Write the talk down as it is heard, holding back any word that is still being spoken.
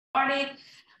Started.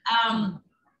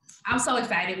 I'm so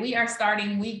excited. We are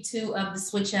starting week 2 of the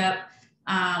Switch Up.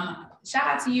 Shout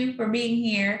out to you for being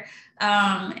here.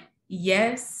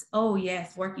 Yes. Oh,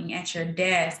 yes. Working at your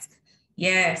desk.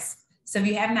 Yes. So if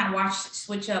you have not watched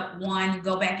Switch Up 1,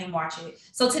 go back and watch it.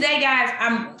 So today,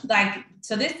 guys,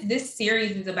 this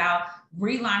series is about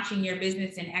relaunching your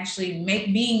business and actually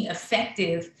being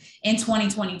effective in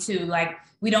 2022. Like,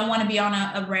 we don't want to be on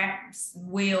a rap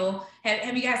wheel.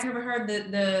 Have you guys ever heard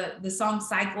the song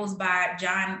Cycles by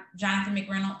Jonathan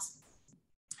McReynolds?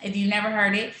 If you've never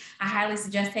heard it, I highly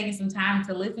suggest taking some time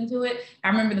to listen to it. I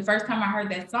remember the first time I heard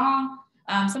that song,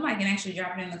 somebody can actually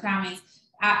drop it in the comments.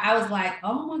 I was like,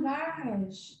 oh my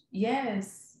gosh,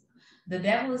 yes. The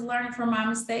devil is learning from my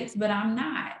mistakes, but I'm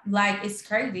not. Like, it's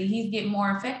crazy. He's getting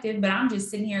more effective, but I'm just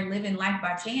sitting here living life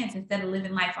by chance instead of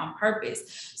living life on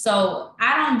purpose. So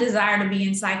I don't desire to be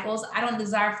in cycles. I don't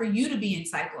desire for you to be in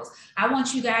cycles. I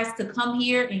want you guys to come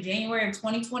here in January of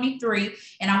 2023,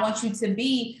 and I want you to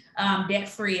be debt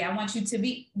free. I want you to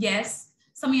be, yes,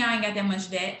 some of y'all ain't got that much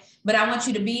debt, but I want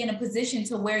you to be in a position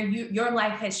to where your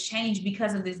life has changed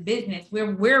because of this business.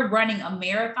 We're running a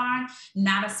marathon,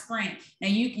 not a sprint. Now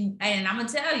you can, and I'm gonna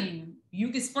tell you, you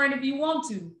can sprint if you want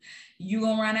to. You're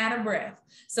gonna run out of breath.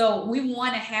 So we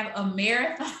want to have a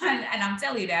marathon, and I'm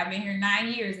telling you that I've been here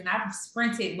 9 years and I've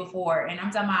sprinted before, and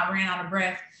I'm talking about I ran out of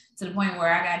breath to the point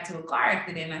where I got into a car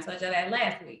accident. I told you that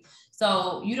last week.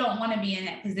 So you don't want to be in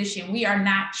that position. We are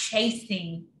not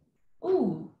chasing.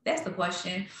 Ooh, that's the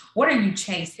question. What are you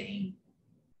chasing?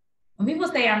 When people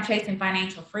say I'm chasing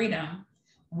financial freedom,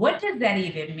 what does that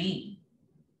even mean?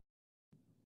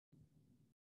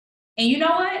 And you know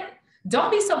what?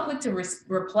 Don't be so quick to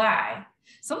reply.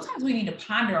 Sometimes we need to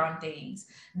ponder on things.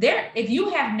 If you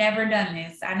have never done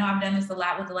this, I know I've done this a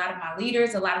lot with a lot of my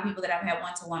leaders, a lot of people that I've had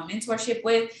one-to-one mentorship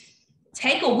with.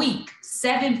 Take a week,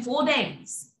 7 full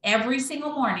days, every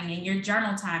single morning in your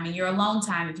journal time, in your alone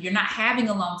time. If you're not having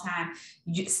alone time,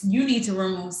 you need to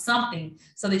remove something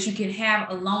so that you can have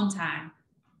alone time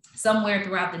somewhere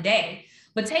throughout the day.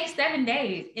 But take 7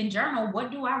 days and journal,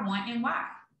 what do I want and why?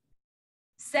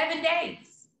 7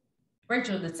 days.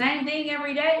 Rachel, the same thing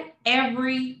every day?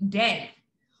 Every day.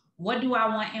 What do I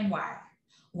want and why?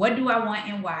 What do I want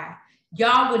and why?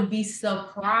 Y'all would be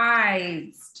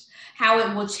surprised how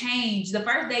it will change. The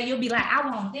first day you'll be like, I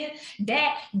want this,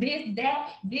 that, this,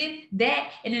 that, this, that.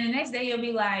 And then the next day you'll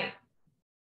be like,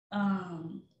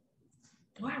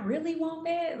 do I really want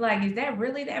that? Like, is that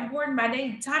really that important? By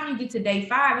the time you get to day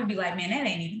 5, you'll be like, man, that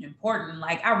ain't even important.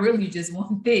 Like, I really just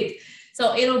want this.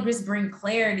 So it'll just bring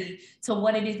clarity to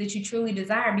what it is that you truly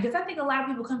desire. Because I think a lot of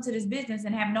people come to this business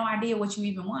and have no idea what you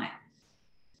even want.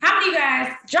 How many of you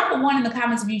guys, drop a 1 in the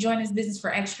comments if you join this business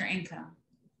for extra income?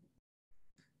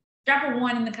 Drop a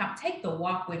 1 in the comments. Take the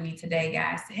walk with me today,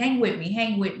 guys. Hang with me.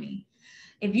 Hang with me.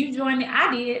 If you joined it,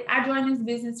 I joined this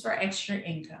business for extra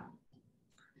income.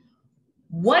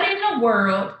 What in the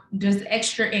world does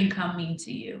extra income mean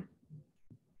to you?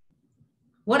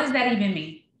 What does that even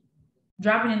mean?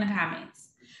 Drop it in the comments.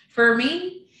 For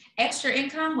me, extra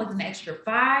income was an extra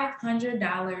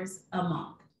 $500 a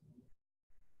month.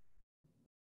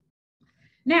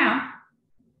 Now,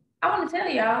 I want to tell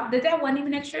y'all that wasn't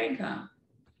even extra income.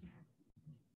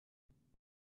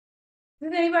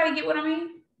 Does anybody get what I mean?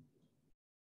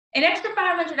 An extra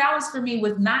 $500 for me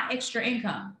was not extra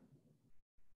income.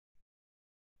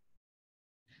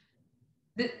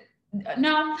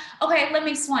 No, okay, let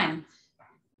me explain.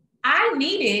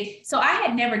 So I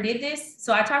had never did this.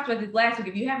 So I talked about this last week.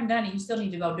 If you haven't done it, you still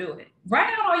need to go do it. Write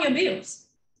down all your bills.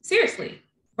 Seriously.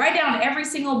 Write down every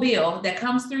single bill that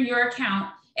comes through your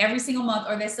account every single month,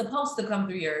 or that's supposed to come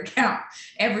through your account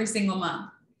every single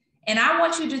month. And I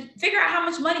want you to figure out how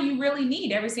much money you really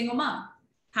need every single month.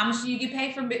 How much do you get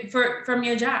paid from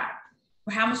your job?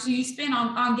 Or how much do you spend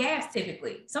on gas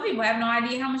typically? Some people have no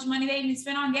idea how much money they even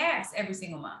spend on gas every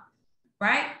single month,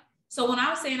 right? So when I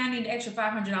was saying I need an extra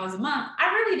 $500 a month,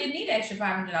 I really didn't need an extra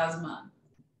 $500 a month.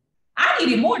 I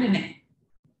needed more than that.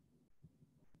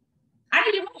 I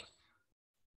needed more.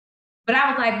 But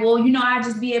I was like, well, I'd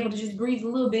just be able to just breathe a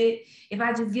little bit if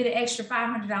I just get an extra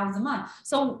 $500 a month.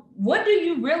 So what do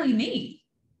you really need?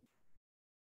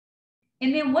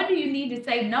 And then what do you need to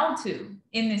say no to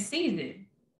in this season?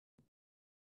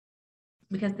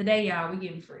 Because today, y'all, we're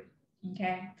getting free,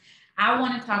 okay? I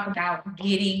want to talk about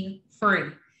getting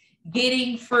free.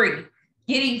 Getting free.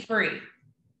 Getting free.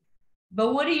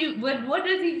 But what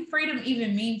does freedom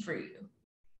even mean for you?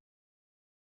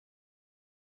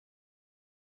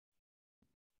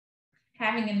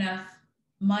 Having enough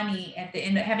money at the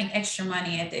end, having extra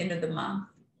money at the end of the month.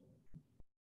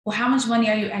 Well, how much money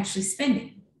are you actually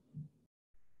spending?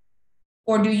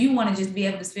 Or do you want to just be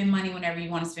able to spend money whenever you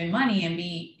want to spend money and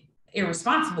be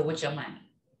irresponsible with your money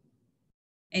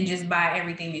and just buy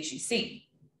everything that you see?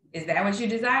 Is that what you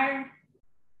desire?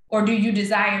 Or do you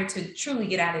desire to truly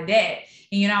get out of debt?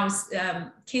 And, you know, I was,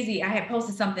 Kizzy, I had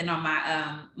posted something on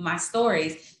my, my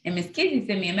stories, and Miss Kizzy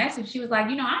sent me a message. She was like,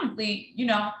 you know, honestly, you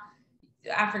know,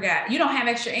 I forgot, you don't have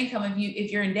extra income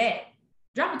if you're in debt.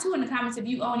 Drop a 2 in the comments if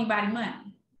you owe anybody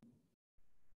money.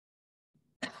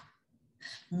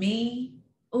 Me,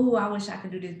 oh, I wish I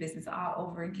could do this business all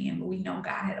over again, but we know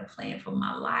God had a plan for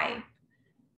my life.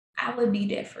 I would be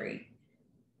debt free.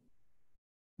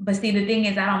 But see, the thing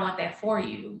is, I don't want that for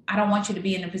you. I don't want you to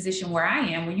be in a position where I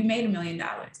am, where you made $1 million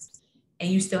and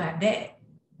you still have debt.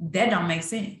 That don't make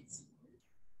sense.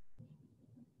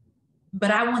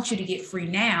 But I want you to get free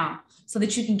now so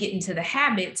that you can get into the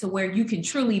habit to where you can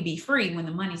truly be free when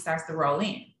the money starts to roll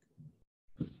in.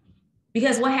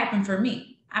 Because what happened for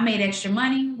me? I made extra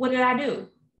money. What did I do?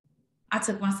 I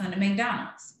took my son to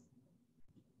McDonald's.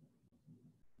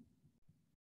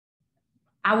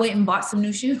 I went and bought some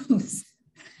new shoes.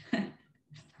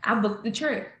 I booked the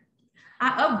trip.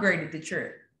 I upgraded the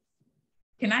trip.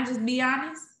 Can I just be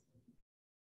honest?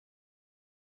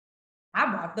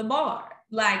 I bought the bar.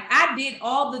 Like, I did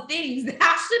all the things that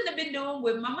I shouldn't have been doing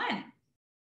with my money.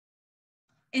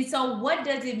 And so what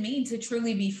does it mean to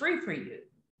truly be free for you?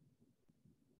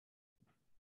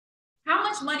 How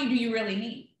much money do you really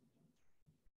need?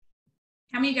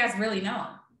 How many of you guys really know?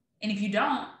 And if you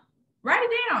don't, write it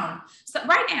down. So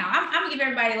right now, I'm gonna give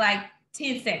everybody like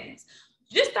 10 seconds.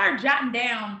 Just start jotting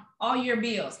down all your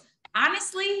bills.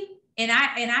 Honestly, and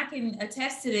I can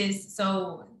attest to this.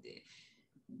 So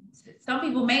some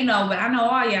people may know, but I know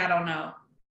all y'all don't know.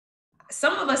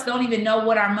 Some of us don't even know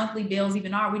what our monthly bills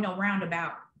even are. We know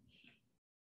roundabout.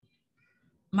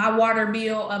 My water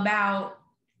bill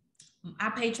I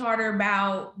pay charter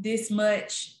about this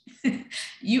much.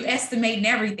 You estimating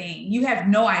everything. You have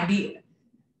no idea.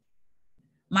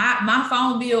 My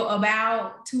phone bill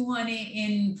about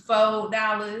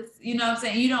 $204. You know what I'm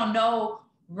saying? You don't know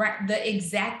the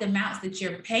exact amounts that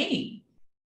you're paying.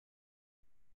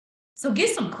 So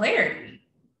get some clarity.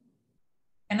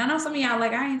 And I know some of y'all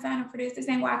like, I ain't signing up for this. This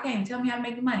ain't why I came. Tell me how to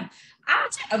make the money.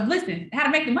 Listen, how to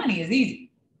make the money is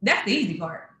easy. That's the easy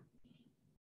part.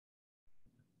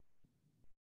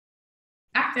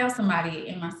 I felt somebody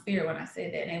in my spirit when I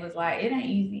said that, and it was like, it ain't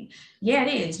easy. Yeah,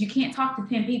 it is. You can't talk to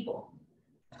 10 people.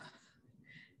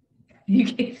 You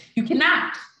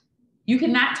cannot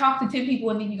talk to 10 people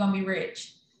and think you're gonna be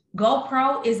rich.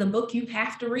 GoPro is a book you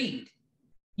have to read.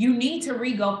 You need to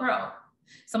read GoPro.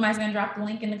 Somebody's gonna drop the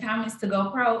link in the comments to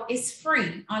GoPro. It's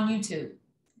free on YouTube.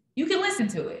 You can listen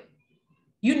to it.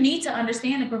 You need to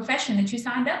understand the profession that you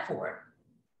signed up for.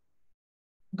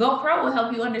 GoPro will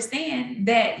help you understand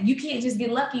that you can't just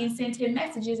get lucky and send 10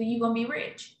 messages and you're gonna be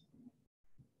rich.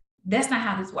 That's not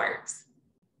how this works.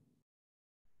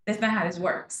 That's not how this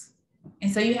works.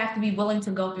 And so you have to be willing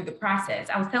to go through the process.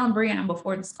 I was telling Brianna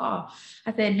before this call,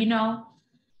 I said, you know,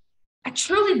 I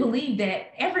truly believe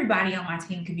that everybody on my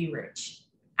team could be rich.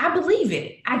 I believe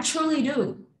it. I truly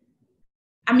do.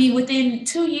 I mean, within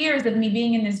 2 years of me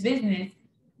being in this business,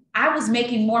 I was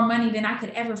making more money than I could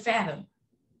ever fathom.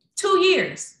 2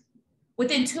 years.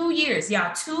 Within 2 years,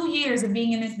 y'all, 2 years of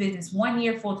being in this business, 1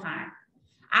 year full time,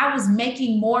 I was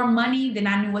making more money than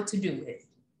I knew what to do with.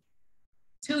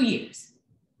 2 years.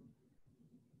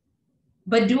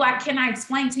 But can I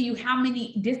explain to you how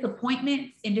many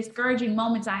disappointments and discouraging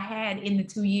moments I had in the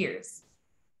 2 years?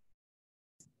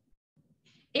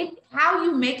 How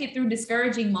you make it through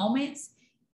discouraging moments,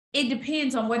 it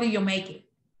depends on whether you'll make it.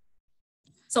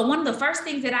 So one of the first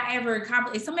things that I ever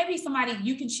accomplished, so maybe somebody,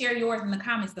 you can share yours in the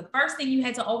comments. The first thing you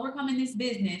had to overcome in this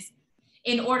business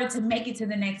in order to make it to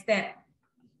the next step.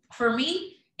 For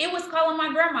me, it was calling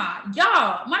my grandma.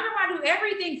 Y'all, my grandma do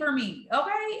everything for me,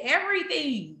 okay?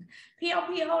 Everything.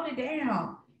 POP, hold it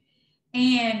down.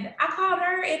 And I called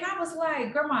her and I was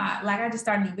like, Grandma, like I just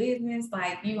started a new business.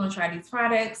 Like, you gonna try these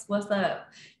products? What's up?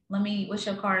 What's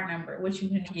your card number? What you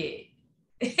gonna get?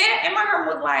 And my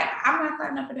grandma was like, I'm not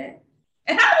signing up for that.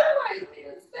 And I was like, wait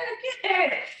a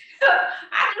second.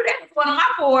 I knew that was one of my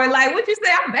four. Like, what you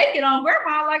say? I'm banking on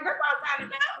grandma. Like, grandma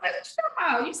signing up. Like, what you talking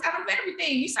about? You sign up for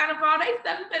everything. You sign up for all that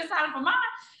stuff. You better sign up for mine.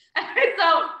 And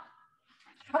so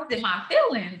I was in my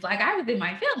feelings. Like, I was in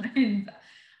my feelings.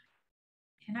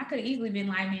 And I could have easily been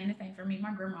like, man, this ain't for me.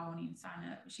 My grandma won't even sign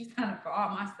up. She signed up for all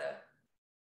my stuff.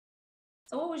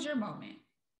 So what was your moment?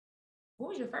 What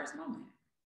was your first moment?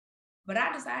 But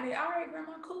I decided, all right,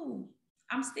 grandma, cool.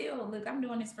 I'm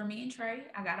doing this for me and Trey.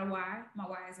 I got a why. My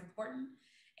why is important.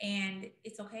 And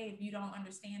it's okay if you don't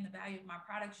understand the value of my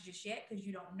products just yet because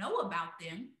you don't know about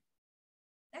them.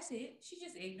 That's it. She's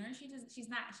just ignorant. She's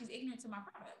ignorant to my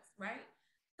products, right?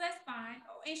 So that's fine.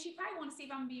 Oh, and she probably want to see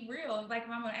if I'm gonna be real, like if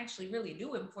I'm gonna actually really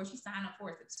do it before she signed up for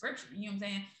a subscription. You know what I'm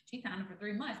saying? She signed up for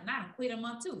 3 months and I done quit a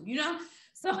month too, you know?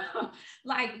 So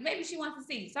like maybe she wants to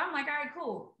see. So I'm like, all right,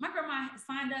 cool. My grandma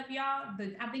signed up, y'all,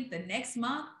 I think the next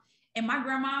month, and my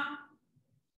grandma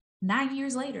 9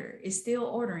 years later is still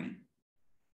ordering.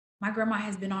 My grandma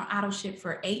has been on auto ship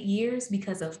for 8 years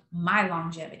because of my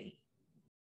longevity.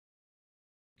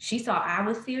 She saw I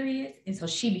was serious, and so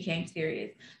she became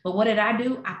serious. But what did I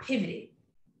do? I pivoted,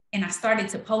 and I started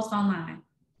to post online.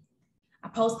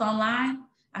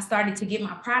 I started to get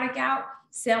my product out,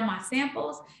 sell my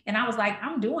samples, and I was like,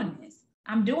 I'm doing this.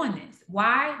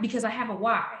 Why? Because I have a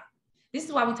why. This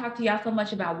is why we talk to y'all so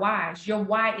much about whys. Your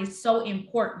why is so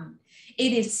important.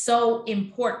 It is so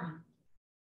important.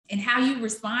 And how you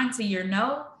respond to your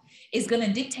no is going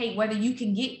to dictate whether you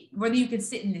can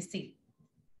sit in this seat.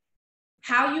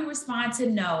 How you respond to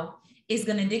no is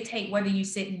going to dictate whether you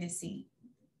sit in this seat.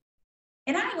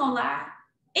 And I ain't gonna lie,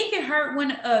 it can hurt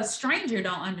when a stranger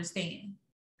don't understand.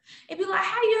 It'd be like,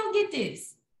 how you don't get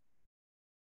this?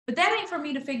 But that ain't for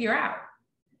me to figure out.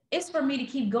 It's for me to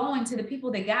keep going to the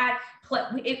people that God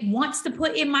wants to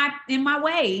put in my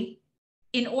way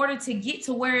in order to get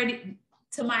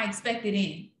to my expected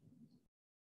end.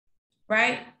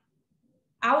 Right?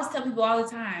 I always tell people all the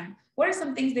time, what are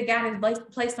some things that God has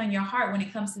placed on your heart when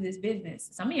it comes to this business?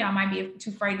 Some of y'all might be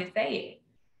too afraid to say it.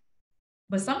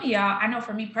 But some of y'all, I know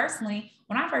for me personally,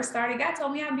 when I first started, God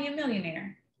told me I'd be a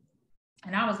millionaire.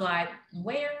 And I was like,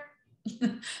 where?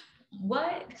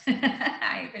 What?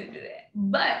 I ain't gonna do that.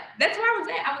 But that's where I was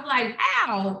at. I was like,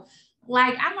 how?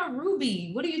 Like, I'm a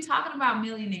Ruby. What are you talking about,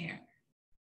 millionaire?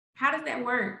 How does that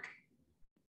work?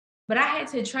 But I had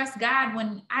to trust God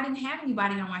when I didn't have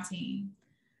anybody on my team.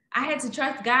 I had to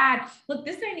trust God. Look,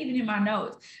 this ain't even in my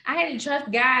notes. I had to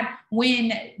trust God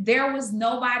when there was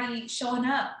nobody showing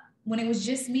up, when it was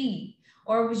just me,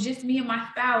 or it was just me and my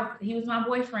spouse. He was my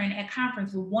boyfriend at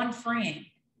conference with one friend.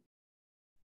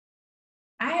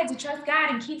 I had to trust God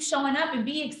and keep showing up and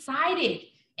be excited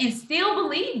and still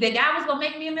believe that God was going to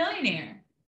make me a millionaire.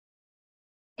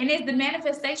 And as the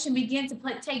manifestation began to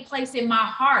take place in my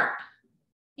heart,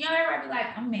 you know, everybody be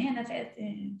like, I'm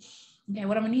manifesting. Okay,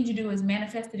 what I'm gonna need you to do is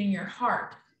manifest it in your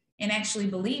heart and actually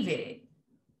believe it.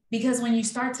 Because when you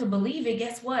start to believe it,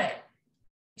 guess what?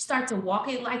 You start to walk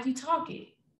it like you talk it.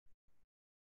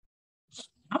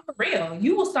 I'm for real.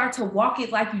 You will start to walk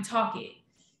it like you talk it.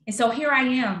 And so here I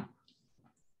am,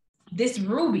 this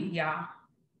Ruby, y'all.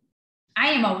 I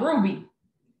am a Ruby,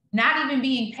 not even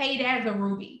being paid as a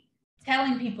Ruby,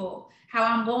 telling people how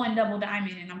I'm going double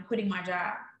diamond and I'm quitting my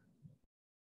job.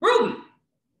 Ruby,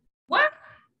 what?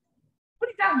 What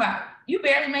are you talking about? You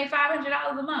barely make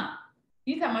 $500 a month.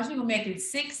 You talking about you gonna make it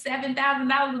 $6,000,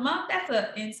 $7,000 a month? That's an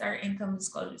insert income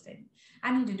disclosure statement.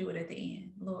 I need to do it at the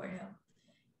end. Lord help.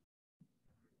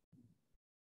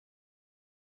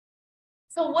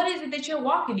 So what is it that you're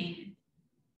walking in?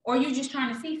 Or are you just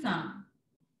trying to see something?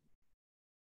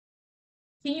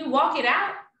 Can you walk it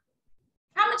out?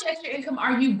 How much extra income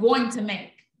are you going to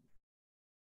make?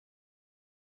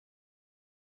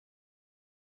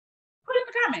 Put in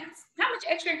the comments. How much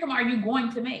extra income are you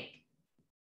going to make?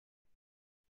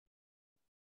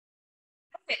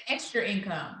 I said extra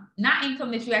income, not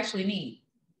income that you actually need.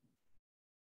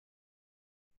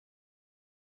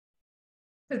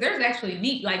 Because there's actually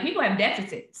need, like people have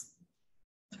deficits,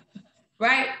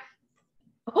 right?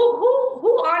 Who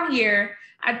on here?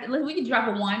 We can drop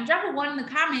a one in the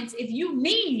comments if you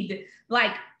need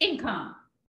like income,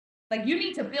 like you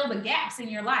need to fill the gaps in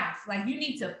your life, like you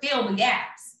need to fill the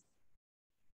gaps.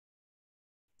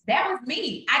 That was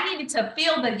me. I needed to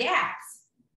fill the gaps.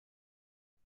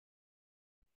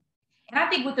 And I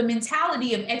think with the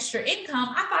mentality of extra income,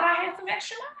 I thought I had some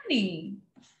extra money.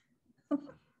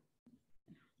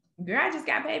 Girl, I just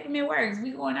got paid from it works.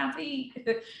 We going out to eat.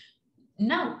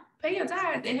 No, pay your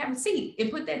tithes and have a seat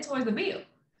and put that towards the bill.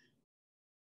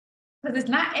 Because it's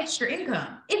not extra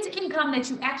income. It's income that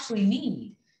you actually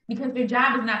need because your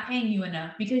job is not paying you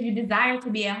enough, because you desire to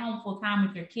be at home full time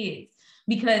with your kids,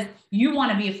 because you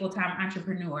want to be a full-time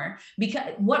entrepreneur,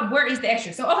 because where is the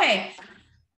extra? So, okay.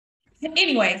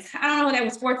 Anyways, I don't know what that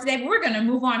was for today, but we're going to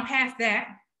move on past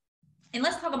that. And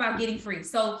let's talk about getting free.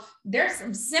 So there's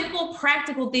some simple,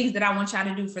 practical things that I want y'all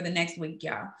to do for the next week,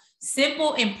 y'all.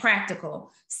 Simple and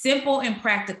practical.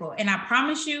 And I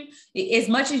promise you, as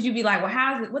much as you be like, well,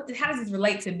 how does this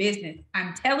relate to business?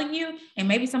 I'm telling you, and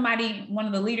maybe somebody, one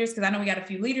of the leaders, because I know we got a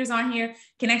few leaders on here,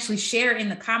 can actually share in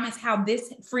the comments how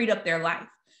this freed up their life.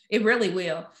 It really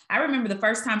will. I remember the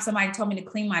first time somebody told me to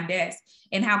clean my desk,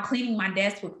 and how cleaning my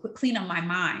desk would clean up my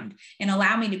mind and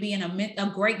allow me to be in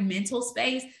a great mental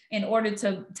space in order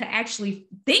to actually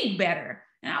think better.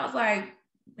 And I was like,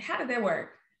 how did that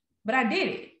work? But I did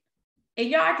it. And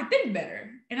y'all, I could think better.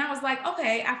 And I was like,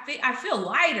 okay, I feel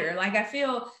lighter. Like I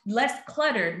feel less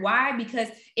cluttered. Why? Because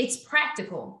it's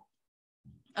practical.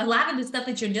 A lot of the stuff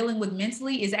that you're dealing with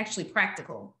mentally is actually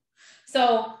practical.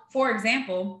 So for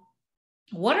example,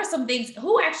 what are some things,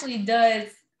 who actually does,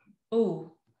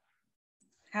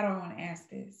 how do I want to ask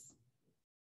this?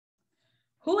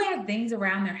 Who has things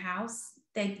around their house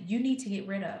that you need to get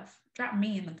rid of? Drop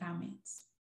me in the comments.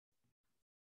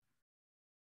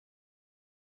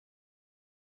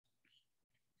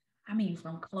 I mean,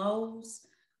 from clothes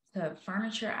to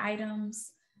furniture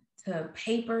items to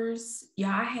papers.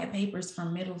 Yeah, I had papers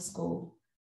from middle school.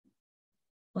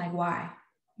 Like, why?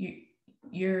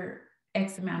 You're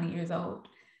X amount of years old.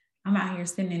 I'm out here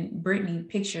sending Brittany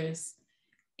pictures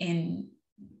and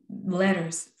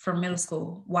letters from middle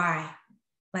school. Why?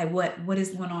 Like, what is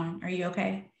going on? Are you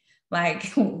okay? Like,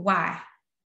 why?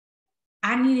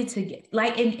 I needed to get,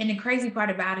 like, and the crazy part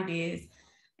about it is,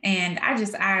 and I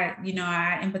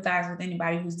empathize with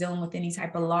anybody who's dealing with any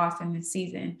type of loss in this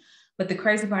season. But the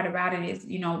crazy part about it is,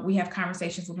 we have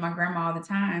conversations with my grandma all the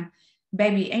time.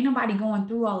 Baby, ain't nobody going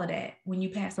through all of that when you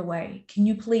pass away. Can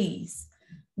you please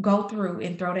go through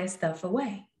and throw that stuff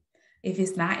away? If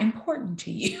it's not important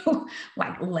to you,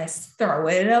 like, let's throw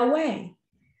it away.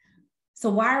 So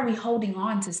why are we holding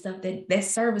on to stuff that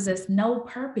serves us no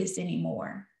purpose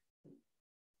anymore?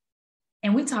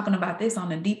 And we're talking about this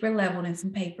on a deeper level than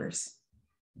some papers.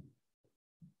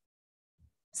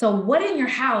 So what in your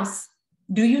house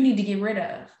do you need to get rid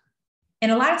of?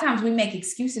 And a lot of times we make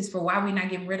excuses for why we're not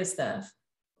getting rid of stuff.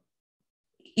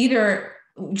 Either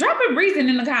drop a reason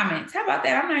in the comments. How about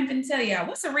that? I'm not even going to tell y'all.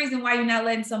 What's the reason why you're not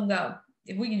letting some go?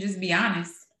 If we can just be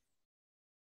honest.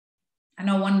 I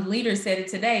know one of the leaders said it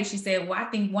today. She said, well, I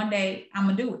think one day I'm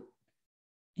going to do it.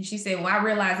 And she said, well, I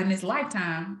realize in this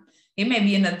lifetime, it may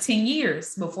be another 10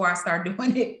 years before I start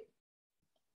doing it.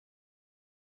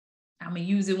 I'm going to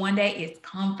use it one day. It's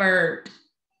comfort.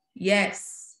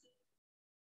 Yes.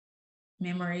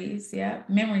 Memories. Yeah.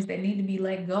 Memories that need to be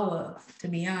let go of, to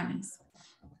be honest.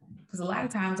 Because a lot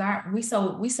of times we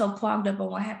so clogged up on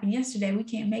what happened yesterday, we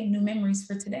can't make new memories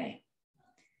for today.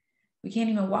 We can't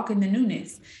even walk in the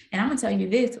newness. And I'm going to tell you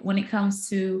this, when it comes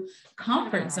to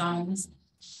comfort zones,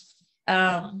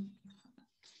 oh,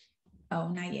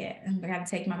 not yet. I got to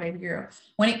take my baby girl.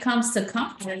 When it comes to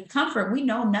comfort, we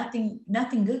know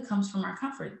nothing good comes from our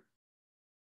comfort.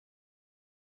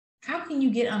 How can you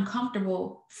get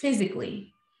uncomfortable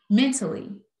physically,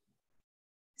 mentally,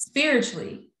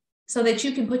 spiritually, so that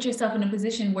you can put yourself in a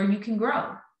position where you can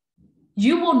grow?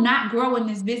 You will not grow in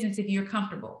this business if you're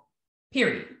comfortable,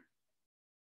 period.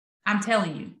 I'm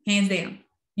telling you, hands down,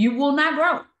 you will not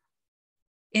grow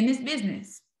in this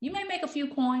business. You may make a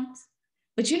few coins,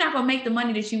 but you're not going to make the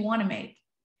money that you want to make.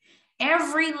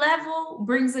 Every level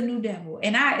brings a new devil.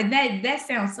 And that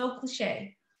sounds so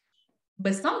cliche,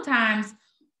 but sometimes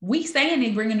we saying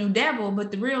they bring a new devil,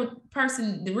 but the real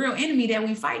enemy that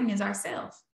we fighting is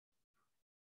ourselves.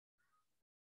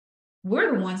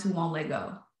 We're the ones who won't let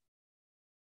go.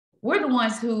 We're the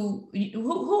ones who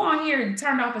on here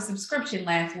turned off a subscription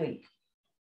last week.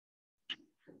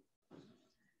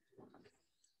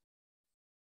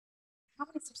 How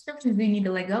many subscriptions do you need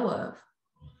to let go of?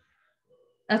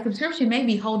 A subscription may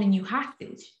be holding you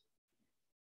hostage.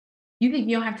 You think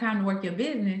you don't have time to work your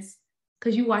business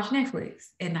because you watch Netflix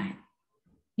at night.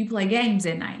 You play games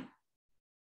at night.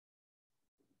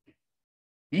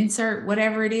 Insert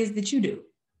whatever it is that you do.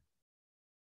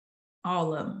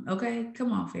 All of them. Okay,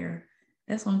 come on, Farrah.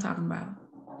 That's what I'm talking about.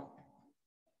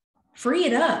 Free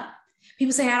it up.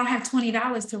 People say, I don't have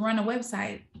 $20 to run a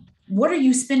website. What are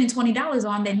you spending $20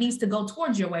 on that needs to go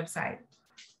towards your website?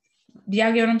 Do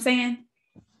y'all get what I'm saying?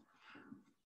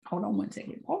 Hold on one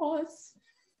second. Pause.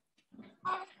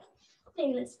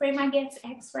 Okay, let's spray my guest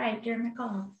X right during the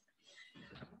call.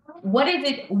 What is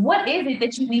it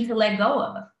that you need to let go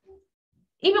of?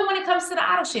 Even when it comes to the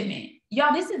auto shipment,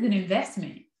 y'all, this is an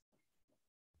investment.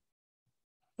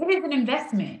 It is an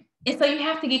investment. And so you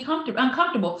have to get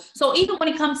uncomfortable. So even when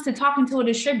it comes to talking to a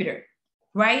distributor,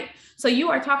 right? So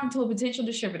you are talking to a potential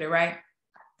distributor, right?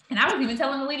 And I was even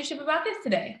telling the leadership about this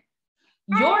today.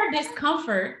 Your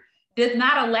discomfort does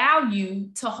not allow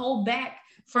you to hold back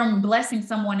from blessing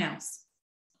someone else.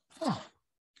 Oh,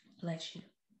 bless you.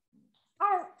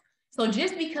 So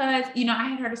just because, I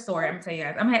had heard a story, I'm gonna tell you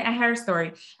guys, I had a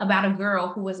story about a girl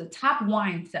who was a top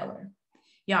wine seller.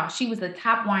 Y'all, she was a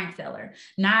top wine seller,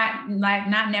 not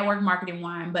network marketing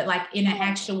wine, but like in an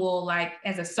actual, like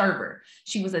as a server.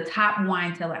 She was a top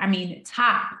wine seller. I mean,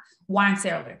 top wine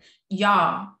seller.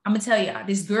 Y'all, I'm gonna tell y'all,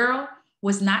 this girl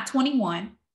was not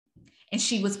 21 and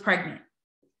she was pregnant.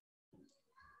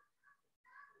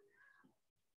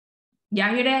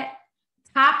 Y'all hear that?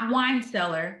 Top wine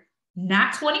seller,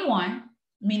 not 21,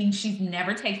 meaning she's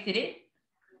never tasted it.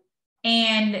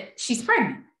 And she's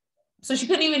pregnant. So she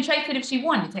couldn't even taste it if she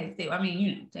wanted to taste it. I mean,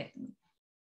 you know, technically.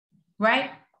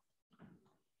 Right?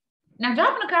 Now,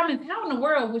 drop in the comments, how in the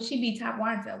world would she be top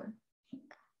wine seller?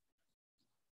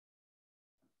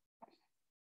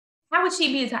 How would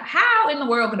she be a top? How in the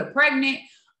world could a pregnant,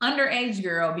 underage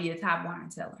girl be a top wine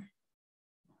seller?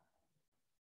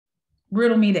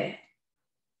 Riddle me that.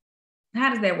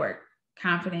 How does that work?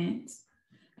 Confidence.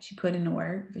 She put in the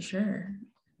work for sure.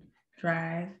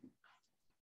 Drive.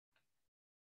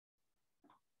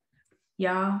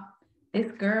 Y'all,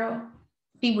 this girl,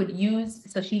 she would use,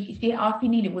 so she all she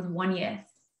needed was one yes.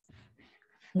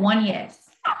 One yes.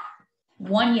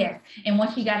 One yes. And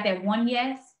once she got that one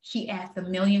yes, she asked a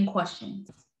million questions.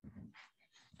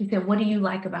 She said, what do you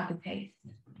like about the taste?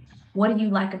 What do you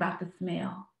like about the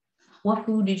smell? What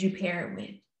food did you pair it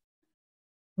with?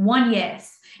 One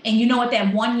yes. And you know what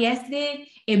that one yes did?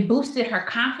 It boosted her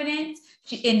confidence.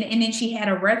 And then she had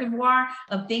a reservoir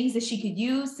of things that she could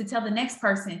use to tell the next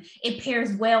person, it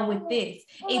pairs well with this.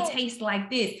 It tastes like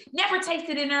this. Never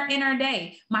tasted in her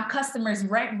day. My customers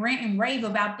rant and rave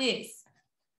about this.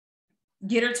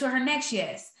 Get her to her next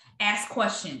yes. Ask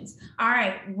questions. All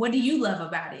right, what do you love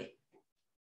about it?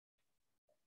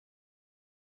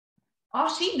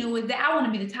 All she knew is that I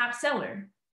want to be the top seller.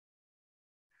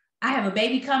 I have a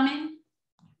baby coming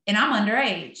and I'm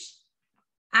underage.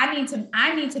 I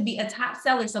need to be a top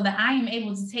seller so that I am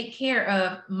able to take care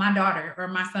of my daughter or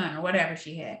my son or whatever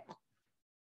she had.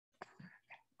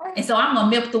 And so I'm gonna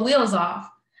milk the wheels off.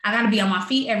 I gotta be on my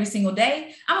feet every single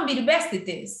day. I'm gonna be the best at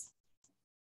this.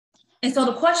 And so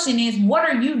the question is, what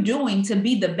are you doing to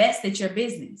be the best at your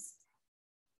business?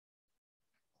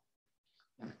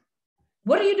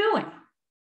 What are you doing?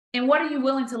 And what are you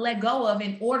willing to let go of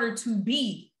in order to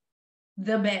be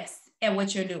the best at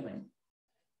what you're doing?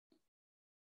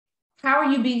 How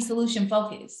are you being solution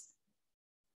focused?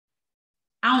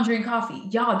 I don't drink coffee.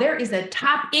 Y'all, there is a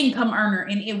top income earner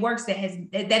in It Works that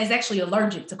is actually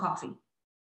allergic to coffee.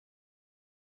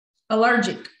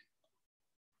 Allergic.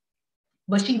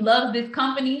 But she loves this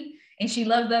company and she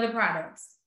loves the other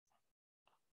products.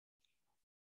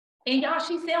 And y'all,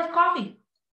 she sells coffee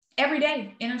every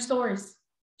day in her stores.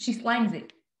 She slangs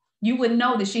it. You wouldn't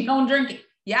know that she don't drink it.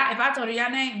 Yeah, if I told her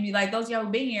y'all name and be like, those y'all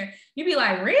who been here, you'd be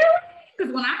like, really?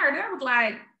 Because when I heard it, I was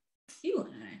like, you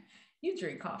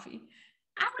drink coffee.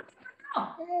 I would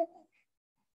never know.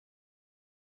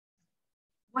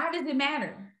 Why does it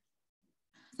matter?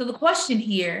 So the question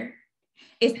here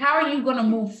is, how are you going to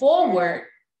move forward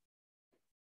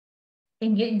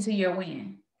and get into your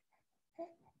win?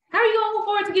 How are you going to move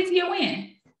forward to get to your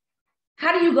win?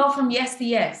 How do you go from yes to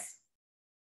yes?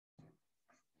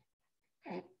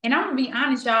 And I'm going to be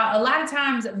honest, y'all, a lot of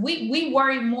times we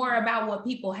worry more about what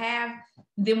people have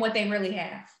than what they really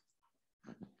have.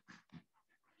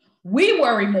 We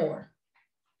worry more.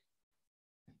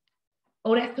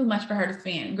 Oh, that's too much for her to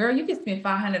spend. Girl, you can spend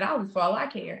 $500 for all I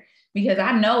care, because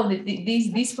I know that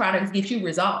these products get you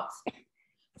results.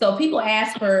 So people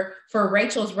ask for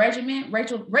Rachel's regimen.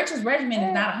 Rachel's regimen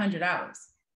is not $100.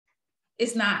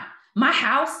 It's not. My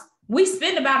house, we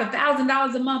spend about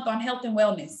 $1,000 a month on health and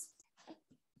wellness.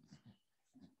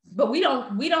 But we're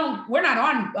not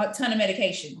on a ton of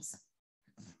medications.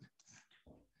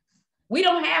 We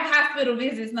don't have hospital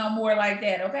visits no more like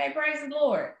that. Okay, praise the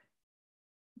Lord.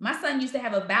 My son used to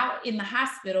have a bout in the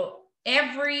hospital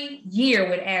every year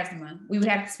with asthma. We would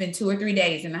have to spend 2 or 3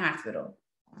 days in the hospital.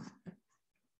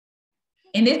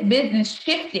 And this business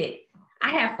shifted.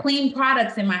 I have clean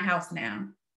products in my house now.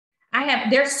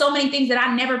 There's so many things that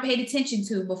I never paid attention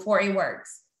to before It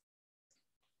Works.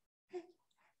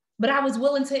 But I was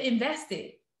willing to invest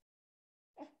it.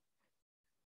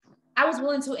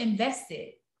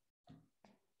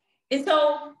 And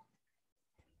so,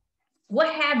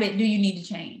 what habit do you need to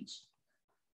change?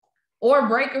 Or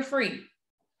break or free?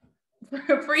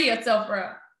 Free yourself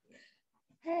from.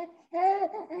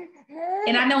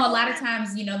 And I know a lot of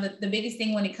times, you know, the biggest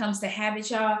thing when it comes to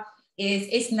habits, y'all, is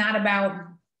it's not about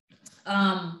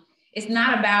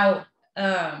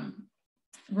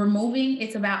removing,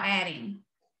 it's about adding.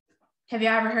 Have you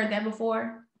ever heard that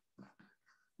before?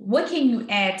 What can you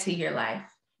add to your life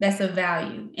that's of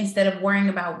value instead of worrying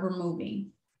about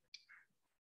removing?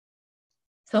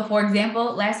 So for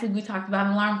example, last week we talked about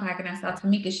an alarm clock and I saw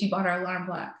Tamika, she bought her alarm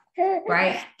clock,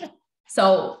 right?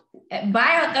 So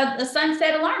buy a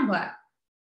sunset alarm clock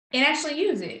and actually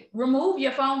use it. Remove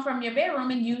your phone from your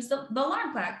bedroom and use the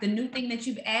alarm clock, the new thing that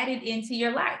you've added into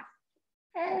your life.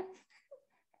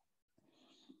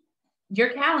 Your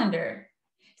calendar,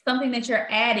 something that you're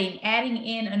adding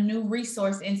in a new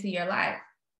resource into your life.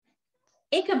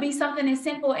 It could be something as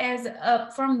simple as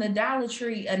from the Dollar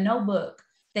Tree, a notebook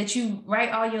that you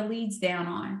write all your leads down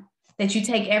on, that you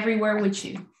take everywhere with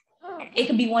you. It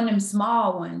could be one of them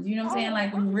small ones, you know what I'm saying?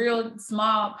 Like real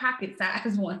small pocket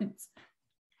size ones.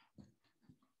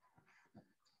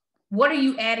 What are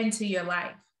you adding to your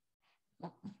life?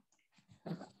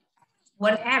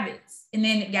 What habits? And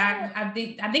then y'all, I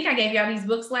think I gave y'all these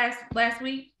books last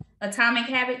week. Atomic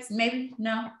Habits, maybe?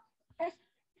 No?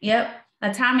 Yep.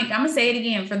 Atomic, I'm gonna say it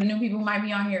again for the new people who might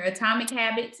be on here. Atomic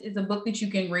Habits is a book that you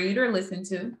can read or listen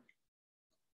to.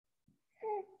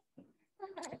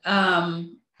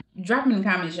 Drop in the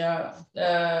comments, y'all.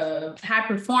 High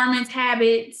Performance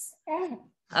Habits.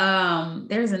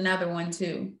 There's another one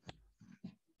too.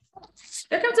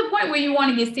 There comes a point where you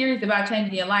want to get serious about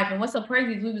changing your life. And what's so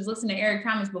crazy is we was listening to Eric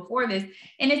Thomas before this.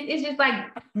 And it's just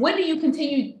like, why do you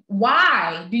continue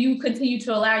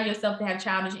to allow yourself to have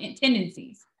childish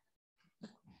tendencies?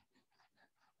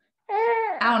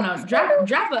 I don't know.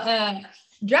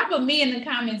 Drop a me in the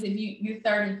comments if you're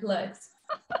 30 plus.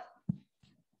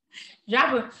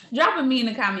 Drop a me in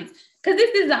the comments. Because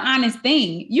this is an honest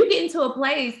thing. You get into a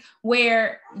place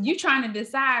where you're trying to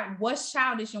decide what's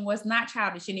childish and what's not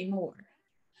childish anymore.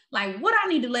 Like what I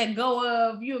need to let go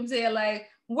of, you know what I'm saying? Like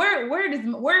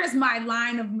where is my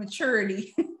line of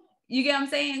maturity? You get what I'm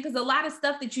saying? Because a lot of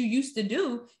stuff that you used to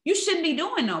do, you shouldn't be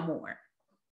doing no more.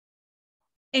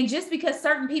 And just because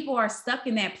certain people are stuck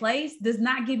in that place does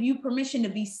not give you permission to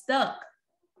be stuck.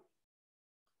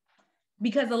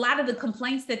 Because a lot of the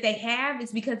complaints that they have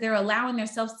is because they're allowing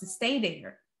themselves to stay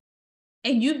there.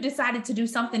 And you've decided to do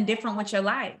something different with your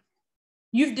life.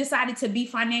 You've decided to be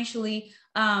financially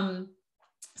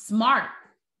smart.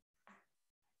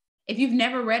 If you've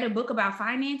never read a book about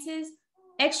finances,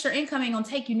 extra income ain't gonna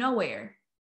take you nowhere.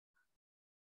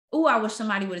 Oh, I wish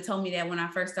somebody would have told me that when I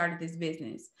first started this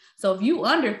business. So if you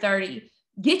under 30,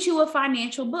 get you a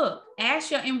financial book.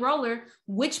 Ask your enroller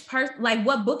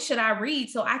what book should I read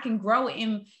so I can grow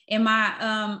in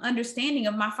my understanding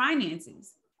of my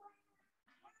finances.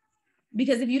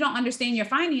 Because if you don't understand your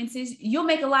finances, you'll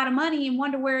make a lot of money and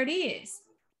wonder where it is.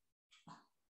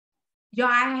 Y'all,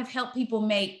 I have helped people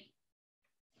make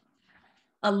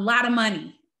a lot of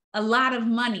money,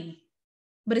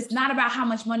 but it's not about how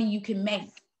much money you can make.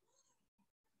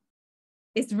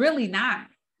 It's really not.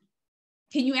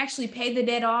 Can you actually pay the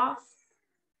debt off?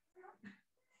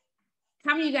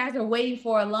 How many of you guys are waiting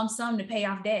for a lump sum to pay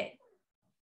off debt?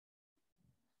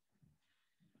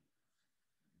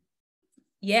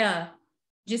 Yeah,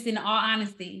 just in all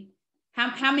honesty.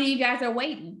 How many of you guys are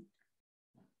waiting?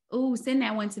 Ooh, send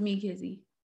that one to me, Kizzy.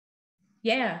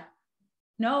 Yeah,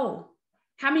 no.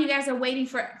 How many of you guys are waiting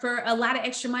for a lot of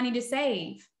extra money to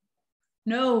save?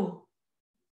 No.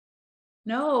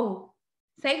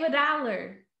 Save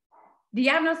 $1. Do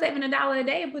y'all know saving $1 a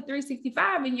day and put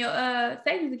 $365 in your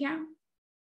savings account?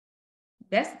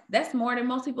 That's more than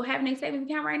most people have in their savings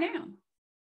account right now.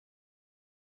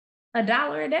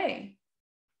 $1 a day,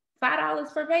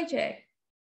 $5 per paycheck.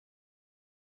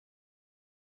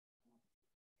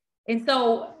 And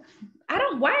so I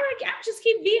just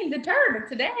keep being deterred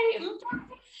today.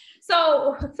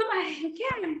 So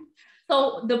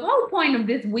So the whole point of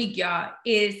this week, y'all,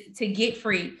 is to get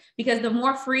free, because the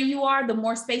more free you are, the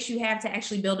more space you have to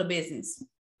actually build a business,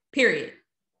 period.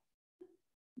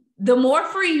 The more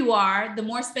free you are, the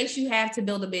more space you have to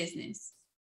build a business.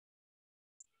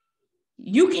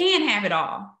 You can have it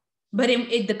all, but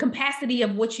the capacity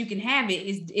of what you can have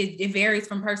it varies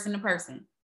from person to person.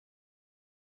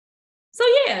 So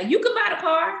yeah, you can buy the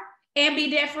car and be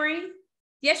debt free.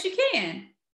 Yes, you can.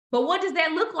 But what does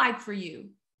that look like for you?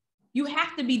 You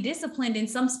have to be disciplined in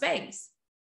some space.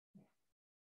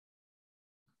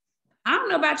 I don't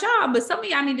know about y'all, but some of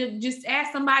y'all need to just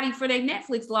ask somebody for their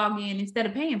Netflix login instead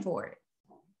of paying for it,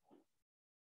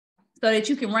 so that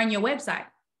you can run your website.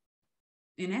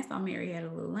 And that's how Mary Had a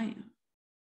Little Lamb.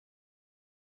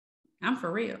 I'm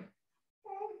for real.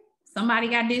 Somebody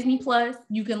got Disney Plus.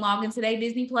 You can log into their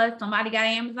Disney Plus. Somebody got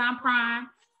Amazon Prime.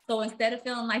 So instead of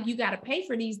feeling like you got to pay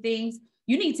for these things,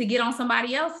 you need to get on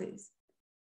somebody else's.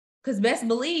 Because best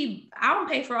believe, I don't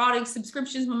pay for all these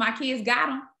subscriptions when my kids got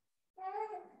them.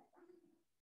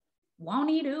 Won't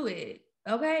he do it?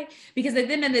 Okay. Because at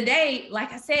the end of the day,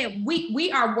 like I said,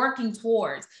 we are working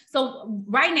towards. So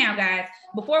right now, guys,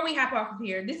 before we hop off of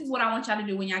here, this is what I want y'all to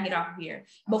do when y'all get off of here.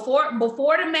 Before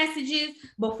the messages,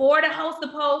 before the host the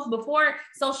post, before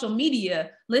social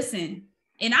media, listen.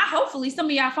 And hopefully some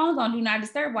of y'all phones on do not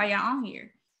disturb while y'all on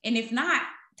here. And if not,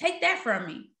 take that from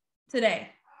me today.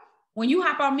 When you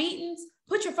hop on meetings,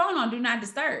 put your phone on do not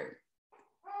disturb.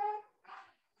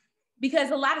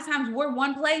 Because a lot of times we're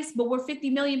one place, but we're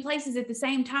 50 million places at the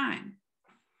same time.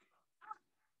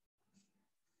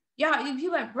 Y'all, if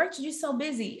you're like, Rachel, you're so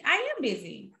busy. I am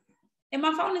busy. And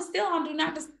my phone is still on do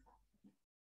not disturb.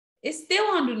 It's still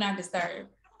on do not disturb.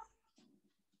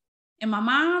 And my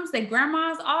moms, their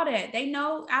grandmas, all that, they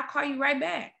know I'll call you right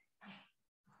back.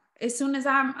 As soon as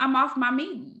I'm off my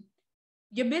meeting.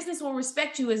 Your business will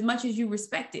respect you as much as you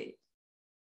respect it.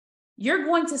 You're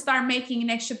going to start making an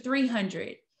extra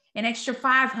 300, an extra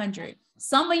 500.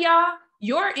 Some of y'all,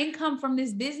 your income from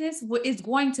this business is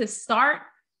going to start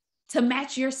to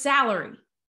match your salary.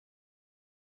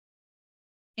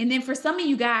 And then for some of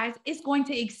you guys, it's going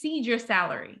to exceed your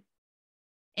salary.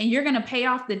 And you're going to pay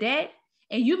off the debt,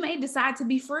 and you may decide to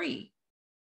be free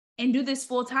and do this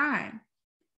full time.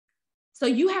 So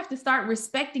you have to start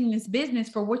respecting this business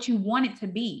for what you want it to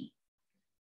be.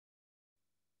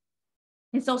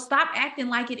 And so stop acting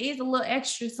like it is a little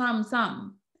extra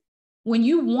something when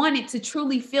you want it to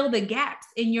truly fill the gaps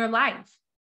in your life.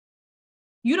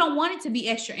 You don't want it to be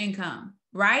extra income,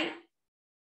 right?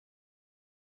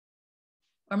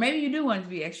 Or maybe you do want it to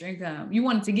be extra income. You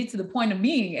want it to get to the point of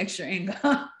being extra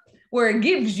income where it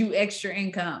gives you extra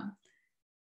income.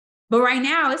 But right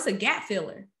now it's a gap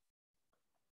filler.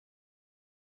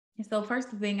 And so first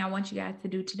thing I want you guys to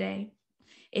do today,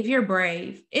 if you're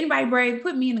brave, anybody brave,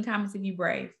 put me in the comments if you're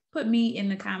brave. Put me in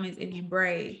the comments if you're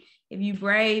brave. If you're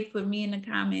brave, put me in the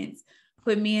comments.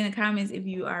 Put me in the comments if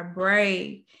you are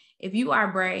brave. If you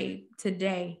are brave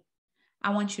today,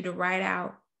 I want you to write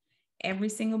out every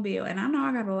single bill. And I know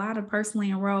I got a lot of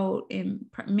personally enrolled and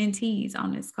mentees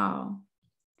on this call.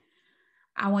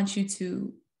 I want you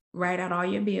to write out all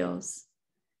your bills,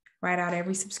 write out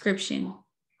every subscription.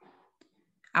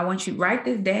 I want you to write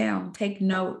this down, take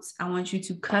notes. I want you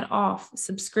to cut off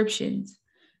subscriptions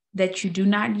that you do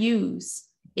not use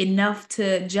enough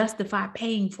to justify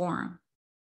paying for them.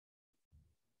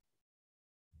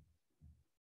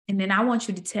 And then I want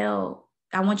you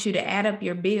to add up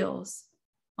your bills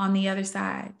on the other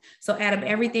side. So add up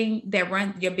everything that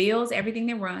runs, your bills, everything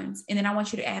that runs. And then I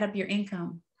want you to add up your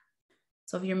income.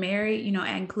 So if you're married,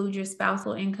 include your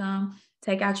spousal income,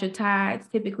 take out your tithes.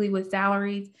 Typically with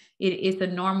salaries, it's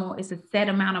a set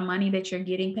amount of money that you're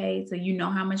getting paid. So you know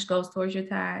how much goes towards your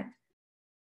tithe.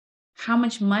 How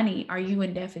much money are you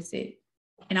in deficit?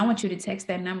 And I want you to text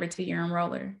that number to your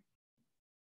enroller.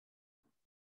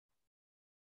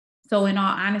 So in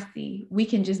all honesty, we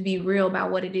can just be real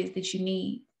about what it is that you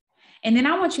need. And then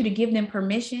I want you to give them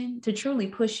permission to truly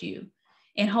push you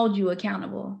and hold you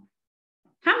accountable.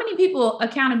 How many people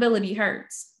accountability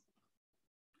hurts?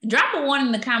 Drop a 1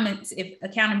 in the comments if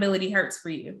accountability hurts for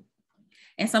you.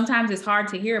 And sometimes it's hard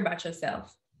to hear about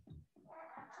yourself.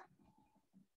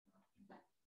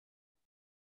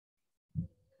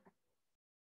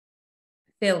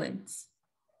 Feelings.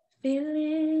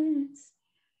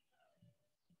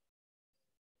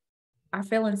 Our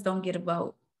feelings don't get a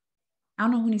vote. I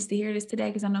don't know who needs to hear this today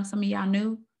because I know some of y'all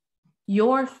knew.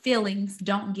 Your feelings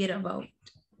don't get a vote.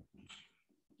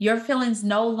 Your feelings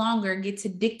no longer get to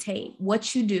dictate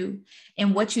what you do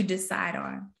and what you decide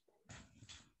on.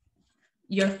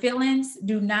 Your feelings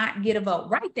do not get a vote.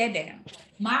 Write that down.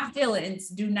 My feelings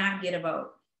do not get a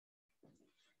vote.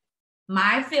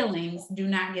 My feelings do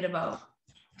not get a vote.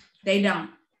 They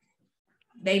don't.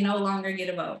 They no longer get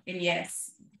a vote. And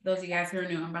yes, those of you guys who are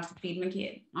new, I'm about to feed my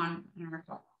kid on our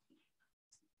call.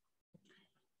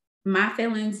 My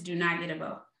feelings do not get a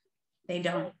vote. They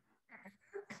don't.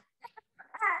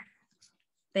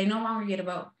 They no longer get a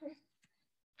vote.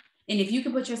 And if you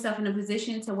can put yourself in a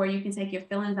position to where you can take your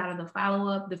feelings out of the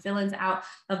follow-up, the feelings out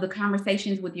of the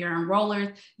conversations with your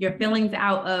enrollers, your feelings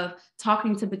out of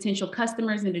talking to potential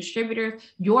customers and distributors,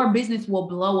 your business will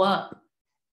blow up.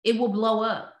 It will blow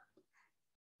up.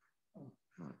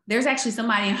 There's actually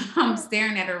somebody, I'm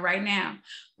staring at her right now.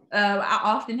 I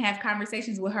often have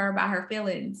conversations with her about her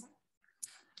feelings,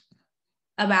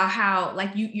 about how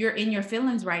like you're in your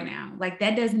feelings right now. Like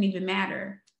that doesn't even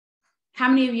matter. How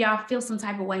many of y'all feel some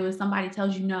type of way when somebody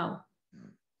tells you no?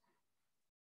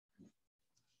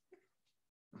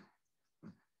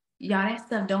 Y'all, that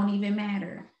stuff don't even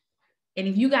matter. And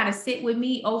if you got to sit with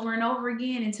me over and over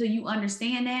again until you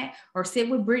understand that, or sit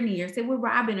with Brittany, or sit with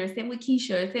Robin, or sit with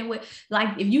Keisha, or sit with,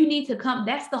 like, if you need to come,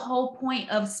 that's the whole point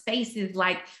of spaces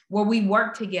like where we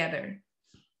work together.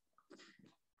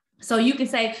 So you can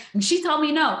say, she told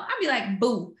me no. I'd be like,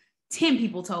 boo, 10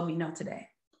 people told me no today.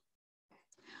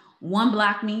 One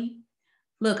blocked me.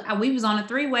 Look, we was on a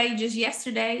three-way just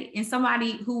yesterday, and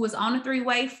somebody who was on a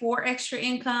three-way for extra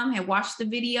income had watched the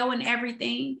video and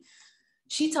everything.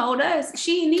 She told us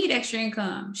she didn't need extra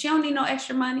income. She don't need no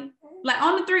extra money. Like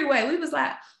on the three-way, we was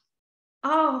like,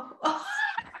 oh.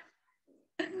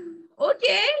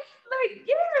 Okay. Like,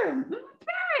 yeah,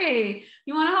 okay.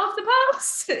 You want to host a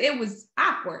post? It was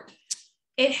awkward.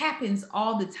 It happens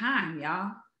all the time,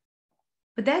 y'all.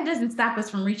 But that doesn't stop us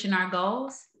from reaching our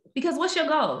goals. Because what's your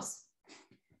goals?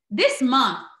 This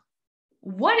month,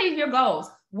 what is your goals?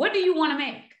 What do you want to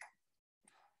make?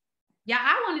 Yeah,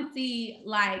 I want to see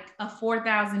like a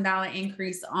 $4,000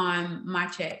 increase on my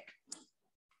check.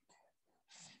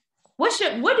 What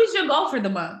is your goal for the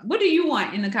month? What do you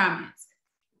want in the comments?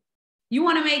 You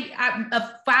want to make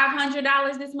a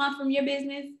 $500 this month from your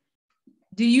business?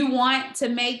 Do you want to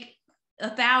make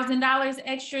 $1,000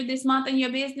 extra this month in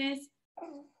your business?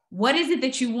 What is it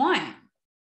that you want?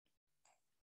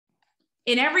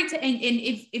 And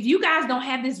if you guys don't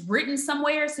have this written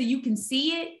somewhere so you can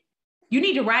see it, you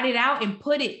need to write it out and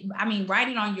write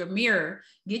it on your mirror.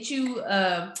 Get you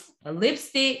a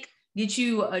lipstick, get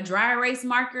you a dry erase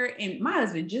marker. And my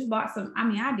husband just bought some,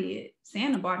 I did.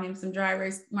 Santa bought him some dry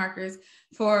erase markers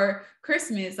for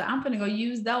Christmas. So I'm gonna go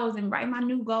use those and write my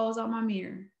new goals on my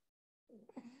mirror.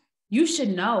 You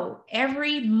should know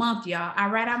every month, y'all, I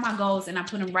write out my goals and I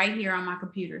put them right here on my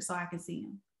computer so I can see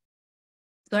them.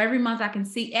 So every month I can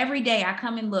see, every day I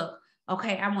come and look,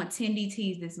 okay, I want 10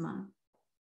 DTs this month.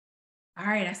 All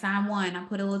right, I signed one, I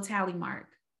put a little tally mark.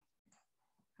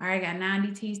 All right, I got 9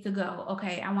 DTs to go.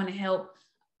 Okay, I want to help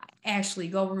Ashley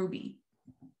go Ruby.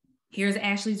 Here's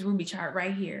Ashley's Ruby chart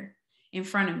right here in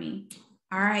front of me.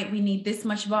 All right, we need this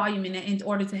much volume in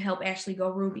order to help Ashley go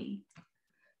Ruby.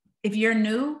 If you're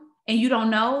new and you don't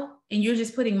know, and you're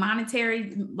just putting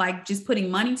monetary, like just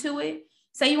putting money to it,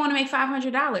 say you want to make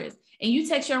 $500. And you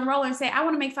text your enroller and say, I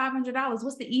want to make $500.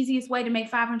 What's the easiest way to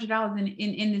make $500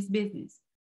 in this business?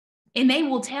 And they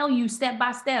will tell you step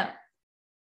by step.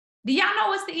 Do y'all know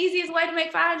what's the easiest way to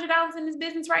make $500 in this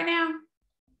business right now?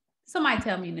 Somebody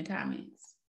tell me in the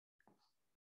comments.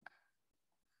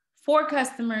 4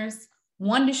 customers,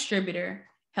 1 distributor.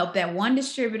 Help that 1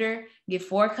 distributor get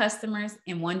 4 customers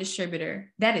and 1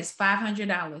 distributor. That is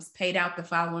 $500 paid out the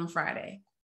following Friday.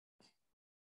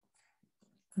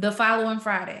 The following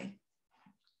Friday.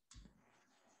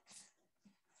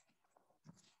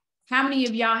 How many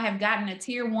of y'all have gotten a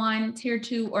tier 1, tier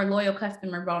 2, or loyal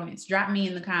customer bonus? Drop me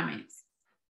in the comments.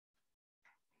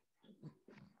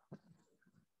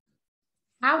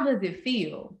 How does it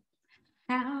feel?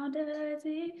 How does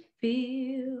it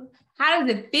feel? How does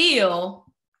it feel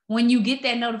when you get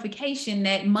that notification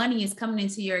that money is coming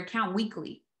into your account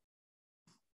weekly?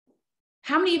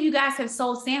 How many of you guys have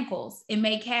sold samples and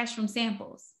made cash from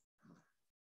samples?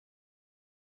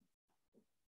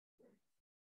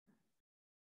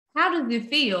 How does it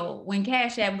feel when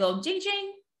Cash App goes jing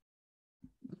jing?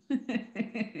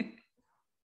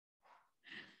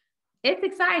 It's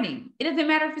exciting. It doesn't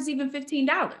matter if it's even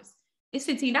 $15. It's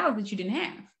 $15 that you didn't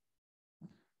have.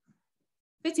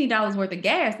 $15 worth of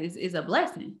gas is a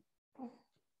blessing.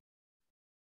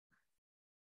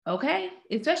 Okay?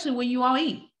 Especially when you all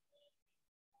eat.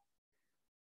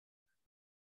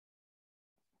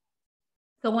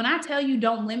 So when I tell you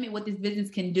don't limit what this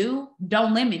business can do,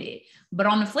 don't limit it. But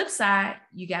on the flip side,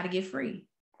 you got to get free.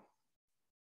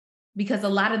 Because a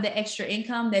lot of the extra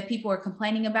income that people are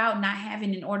complaining about not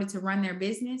having in order to run their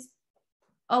business,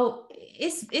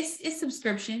 it's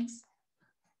subscriptions.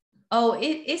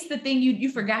 It's the thing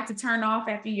you forgot to turn off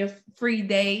after your free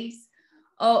days.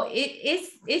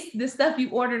 It's the stuff you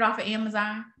ordered off of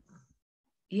Amazon.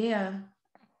 Yeah.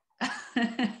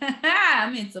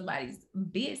 I'm in somebody's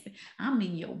business. I'm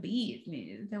in your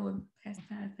business. Is that what Pastor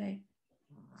Todd say?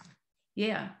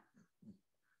 Yeah.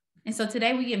 And so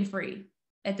today we're getting free.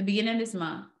 At the beginning of this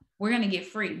month, we're going to get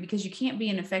free because you can't be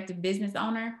an effective business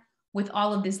owner with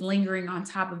all of this lingering on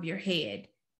top of your head.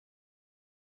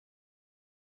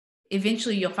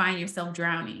 Eventually, you'll find yourself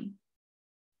drowning.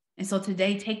 And so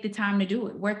today, take the time to do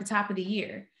it. We're at the top of the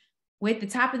year. We're at the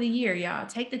top of the year, y'all.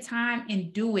 Take the time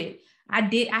and do it. I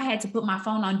had to put my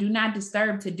phone on do not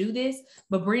disturb to do this,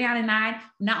 but Brianna and I,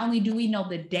 not only do we know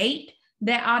the date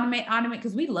that automate,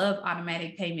 because we love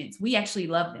automatic payments. We actually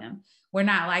love them. We're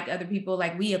not like other people,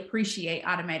 like we appreciate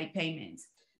automatic payments.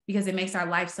 because it makes our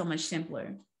life so much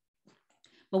simpler.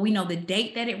 But we know the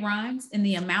date that it runs and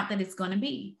the amount that it's going to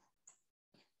be.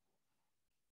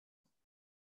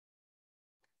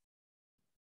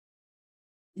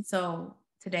 And so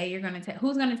today you're going to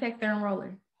who's going to text their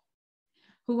enroller?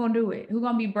 Who's going to do it? Who's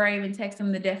going to be brave and text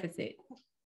them the deficit?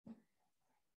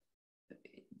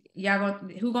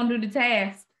 Who's going to do the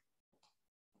task?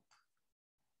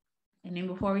 And then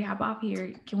before we hop off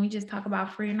here, can we just talk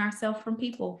about freeing ourselves from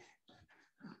people?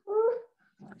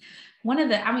 I'm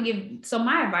gonna give, so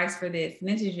my advice for this, and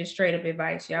this is just straight up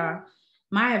advice, y'all.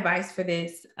 My advice for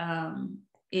this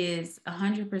is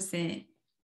 100%.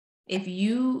 If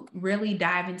you really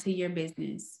dive into your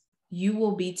business, you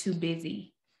will be too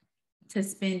busy to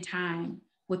spend time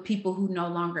with people who no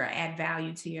longer add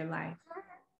value to your life.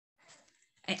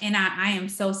 And I am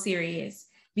so serious,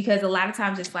 because a lot of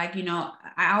times it's like,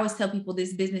 I always tell people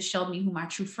this business showed me who my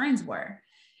true friends were.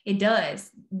 It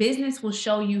does. Business will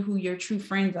show you who your true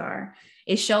friends are.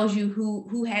 It shows you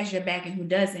who has your back and who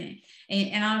doesn't.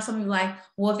 And I know some people like,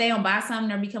 well, if they don't buy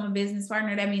something or become a business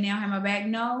partner, that means they don't have my back.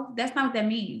 No, that's not what that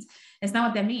means. That's not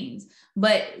what that means.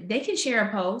 But they can share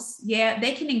a post. Yeah,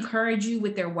 they can encourage you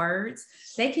with their words.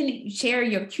 They can share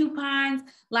your coupons.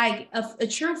 Like a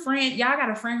true friend, y'all got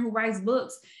a friend who writes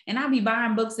books, and I'll be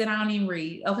buying books that I don't even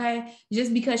read, okay?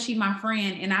 Just because she's my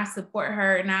friend and I support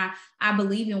her and I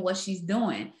believe in what she's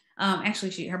doing.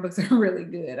 Actually, her books are really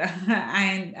good.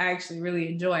 I actually really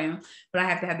enjoy them, but I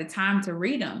have to have the time to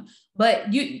read them.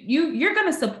 But you're going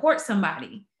to support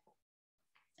somebody.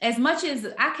 As much as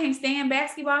I can't stand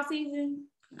basketball season,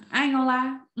 I ain't gonna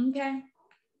lie, okay?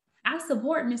 I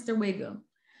support Mr. Whigham.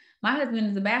 My husband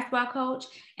is a basketball coach,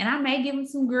 and I may give him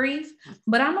some grief,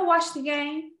 but I'm gonna watch the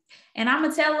game, and I'm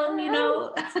gonna tell him,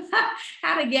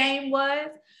 how the game was.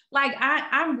 Like,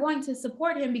 I'm going to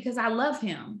support him because I love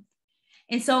him.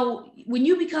 And so when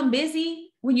you become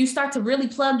busy, when you start to really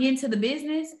plug into the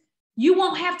business, you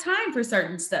won't have time for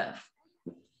certain stuff.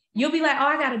 You'll be like, oh,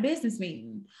 I got a business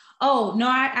meeting. Oh, no,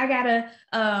 I got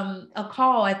a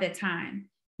call at that time.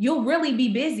 You'll really be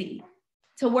busy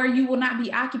to where you will not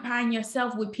be occupying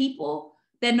yourself with people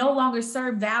that no longer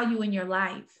serve value in your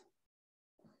life.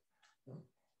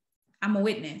 I'm a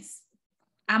witness.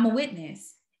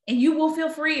 And you will feel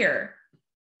freer.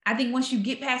 I think once you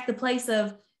get past the place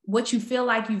of what you feel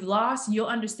like you've lost, you'll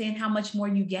understand how much more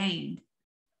you gained.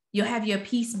 You'll have your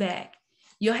peace back.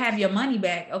 You'll have your money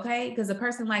back, okay? Because a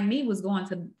person like me was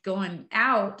going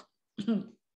out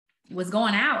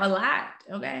a lot,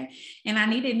 okay? And I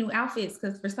needed new outfits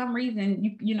because for some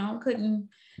reason, couldn't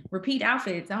repeat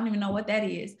outfits. I don't even know what that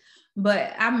is.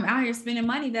 But I'm out here spending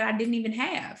money that I didn't even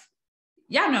have.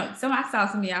 Y'all know, I saw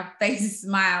some of y'all faces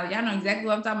smile. Y'all know exactly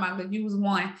what I'm talking about, because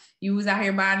you was out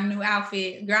here buying a new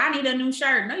outfit. Girl, I need a new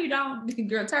shirt. No, you don't.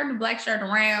 Girl, turn the black shirt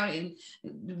around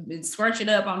and scrunch it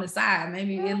up on the side.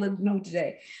 Maybe it look new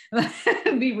today.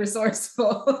 Be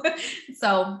resourceful.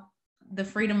 So the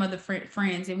freedom of the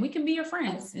friends, and we can be your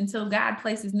friends until God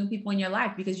places new people in your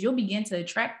life, because you'll begin to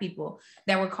attract people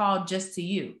that were called just to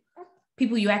you,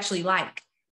 people you actually like.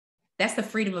 That's the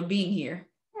freedom of being here.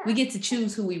 We get to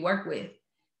choose who we work with.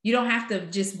 You don't have to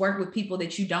just work with people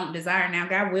that you don't desire. Now,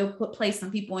 God will place some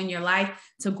people in your life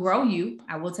to grow you.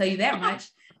 I will tell you that much.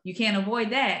 You can't avoid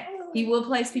that. He will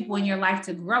place people in your life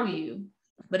to grow you.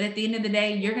 But at the end of the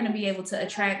day, you're going to be able to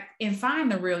attract and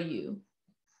find the real you.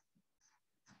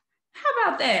 How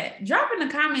about that? Drop in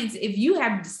the comments if you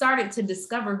have started to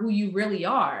discover who you really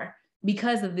are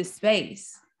because of this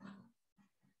space.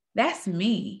 That's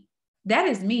me. That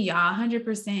is me, y'all,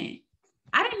 100%.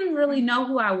 I didn't even really know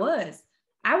who I was.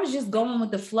 I was just going with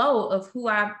the flow of who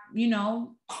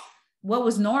what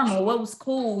was normal, what was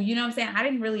cool. You know what I'm saying? I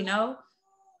didn't really know.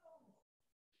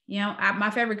 My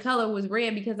favorite color was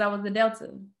red because I was a Delta.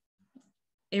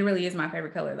 It really is my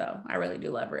favorite color, though. I really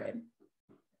do love red.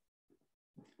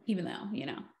 Even though,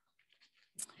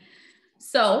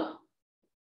 So,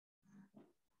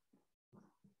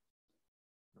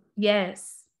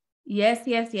 yes.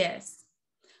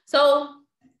 So,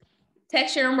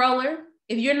 text your enroller.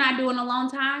 If you're not doing a long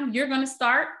time, you're going to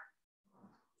start.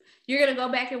 You're going to go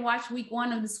back and watch week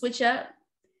 1 of the switch up,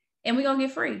 and we're going to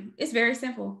get free. It's very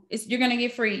simple. You're going to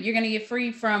get free. You're going to get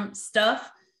free from stuff.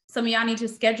 Some of y'all need to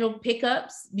schedule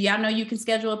pickups. Do y'all know you can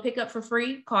schedule a pickup for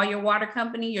free? Call your water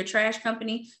company, your trash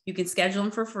company. You can schedule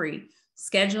them for free.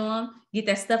 Schedule them, get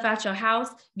that stuff out your house,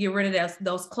 get rid of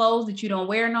those clothes that you don't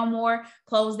wear no more,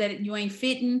 clothes that you ain't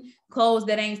fitting, clothes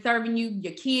that ain't serving you,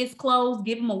 your kids' clothes,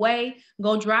 give them away,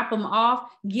 go drop them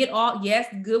off, get all, yes,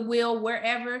 Goodwill,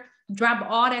 wherever, Drop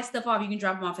all that stuff off. You can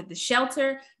drop them off at the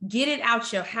shelter. Get it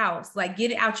out your house. Like,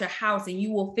 get it out your house and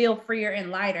you will feel freer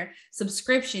and lighter.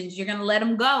 Subscriptions, you're going to let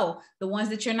them go. The ones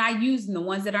that you're not using, the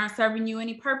ones that aren't serving you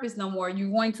any purpose no more,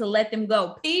 you're going to let them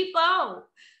go. People,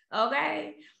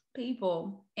 okay?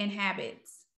 People and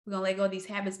habits. We're going to let go of these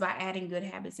habits by adding good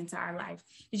habits into our life.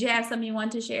 Did you have something you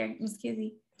want to share, Ms.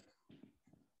 Kizzy?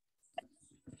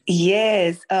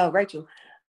 Yes, Rachel.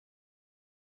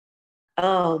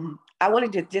 I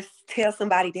wanted to just tell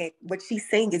somebody that what she's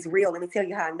saying is real. Let me tell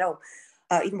you how I know.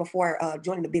 Even before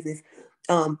joining the business,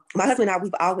 my husband and I,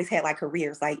 we've always had like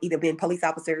careers, like either been police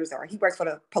officers or he works for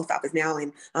the post office now,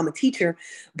 and I'm a teacher.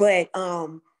 But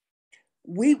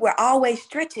we were always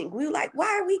stretching. We were like,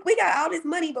 why are we got all this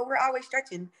money, but we're always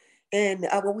stretching. And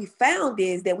what we found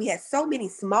is that we had so many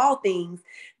small things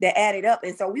that added up.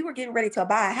 And so we were getting ready to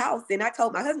buy a house. And I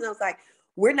told my husband, I was like,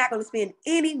 we're not going to spend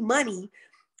any money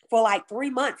for like 3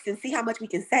 months and see how much we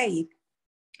can save.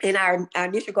 And our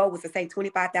initial goal was to save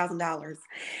 $25,000.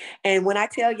 And when I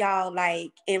tell y'all,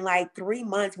 like in like 3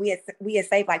 months, we had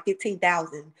saved like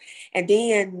 15,000. And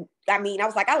then, I mean, I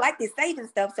was like, I like this saving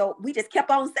stuff. So we just kept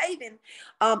on saving.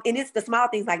 And it's the small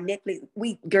things like Netflix.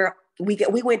 We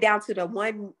went down to the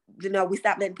one, we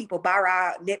stopped letting people borrow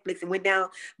our Netflix and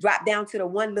dropped down to the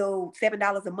one little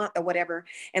 $7 a month or whatever.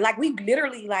 And like, we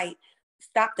literally like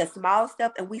stop the small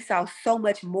stuff and we saw so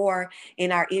much more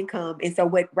in our income. And so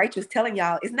what Rachel's telling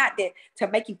y'all is not that to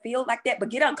make you feel like that, but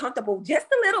get uncomfortable just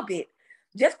a little bit,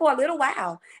 just for a little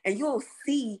while, and you'll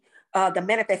see the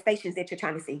manifestations that you're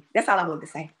trying to see. That's all I wanted to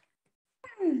say.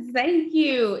 Thank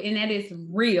you. And that is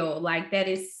real. Like, that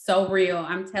is so real.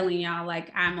 I'm telling y'all,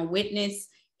 like, I'm a witness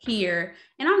here.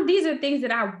 And these are things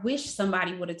that I wish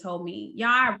somebody would have told me.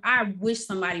 Y'all, I wish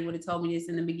somebody would have told me this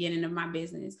in the beginning of my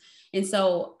business. And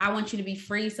so I want you to be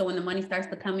free. So when the money starts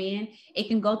to come in, it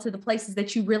can go to the places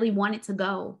that you really want it to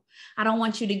go. I don't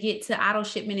want you to get to auto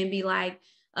shipment and be like,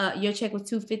 your check was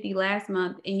 $250 last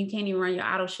month and you can't even run your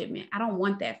auto shipment. I don't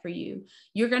want that for you.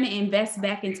 You're going to invest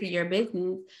back into your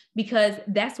business because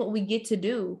that's what we get to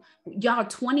do. Y'all,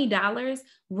 $20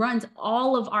 runs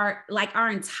all of our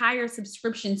entire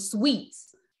subscription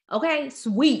suites. Okay.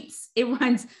 Suites. It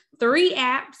runs 3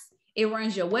 apps. It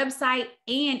runs your website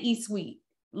and eSuite.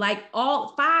 Like, all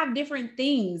 5 different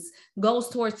things goes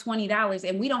towards $20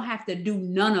 and we don't have to do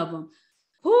none of them.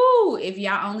 Whoo, if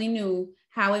y'all only knew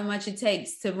how much it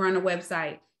takes to run a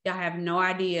website. Y'all have no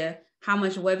idea how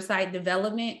much website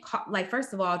development, like,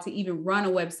 first of all, to even run a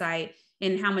website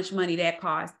and how much money that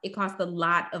costs. It costs a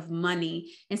lot of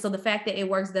money. And so the fact that It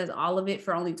Works does all of it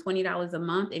for only $20 a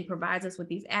month and provides us with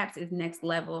these apps is next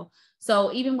level.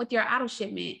 So even with your auto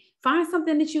shipment, find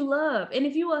something that you love. And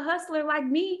if you're a hustler like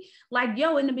me, like,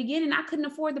 in the beginning, I couldn't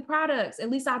afford the products. At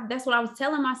least that's what I was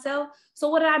telling myself. So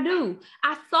what did I do?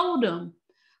 I sold them.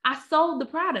 I sold the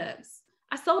products.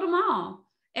 I sold them all.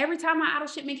 Every time my auto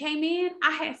shipment came in,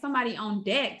 I had somebody on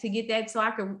deck to get that so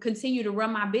I could continue to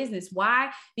run my business.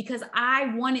 Why? Because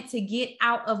I wanted to get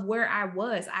out of where I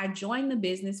was. I joined the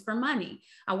business for money.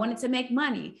 I wanted to make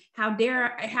money. How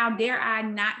dare I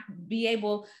not be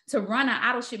able to run an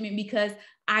auto shipment because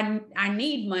I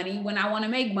need money when I want to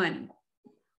make money.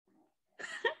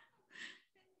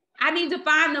 I need to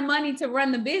find the money to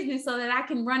run the business so that I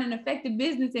can run an effective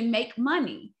business and make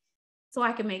money. So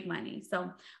I can make money.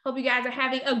 So hope you guys are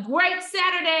having a great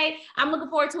Saturday. I'm looking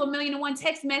forward to 1,000,001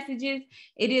 text messages.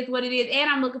 It is what it is. And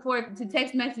I'm looking forward to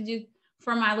text messages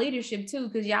from my leadership too,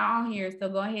 because y'all on here. So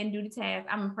go ahead and do the task.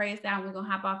 I'm gonna pray us out. We're gonna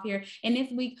hop off here. And this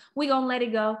week, we're gonna let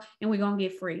it go and we're gonna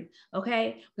get free.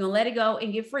 Okay? We're gonna let it go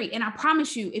and get free. And I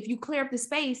promise you, if you clear up the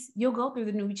space, you'll go through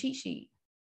the new cheat sheet.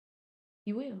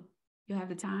 You will. You'll have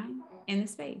the time and the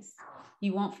space.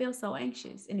 You won't feel so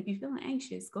anxious. And if you're feeling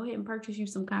anxious, go ahead and purchase you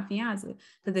some confianza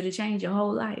because it'll change your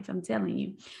whole life. I'm telling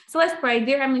you. So let's pray.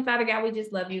 Dear Heavenly Father, God, we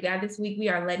just love you, God. This week we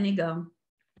are letting it go.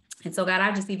 And so, God,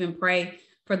 I just even pray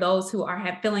for those who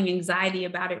are feeling anxiety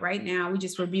about it right now. We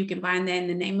just rebuke and bind that in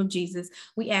the name of Jesus.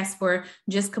 We ask for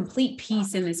just complete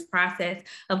peace in this process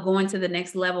of going to the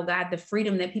next level, God, the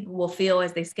freedom that people will feel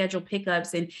as they schedule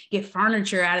pickups and get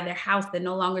furniture out of their house that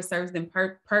no longer serves them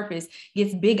purpose,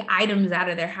 gets big items out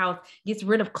of their house, gets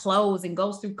rid of clothes and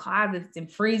goes through closets and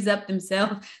frees up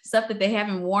themselves, stuff that they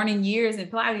haven't worn in years and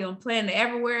probably don't plan to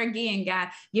ever wear again, God,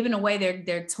 giving away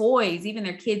their toys, even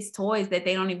their kids' toys that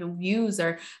they don't even use,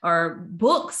 or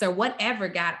books books or whatever,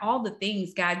 God, all the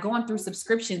things, God, going through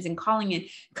subscriptions and calling and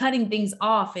cutting things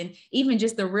off, and even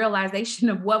just the realization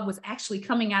of what was actually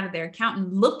coming out of their account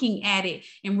and looking at it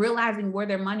and realizing where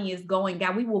their money is going.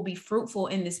 God, we will be fruitful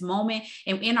in this moment,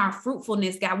 and in our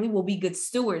fruitfulness, God, we will be good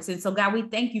stewards. And so, God, we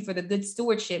thank you for the good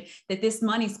stewardship that this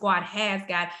money squad has,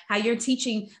 God, how you're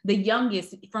teaching the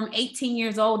youngest from 18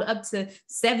 years old up to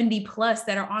 70 plus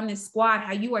that are on this squad,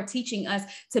 how you are teaching us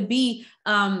to be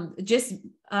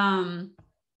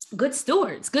good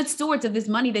stewards of this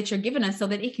money that you're giving us so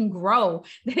that it can grow,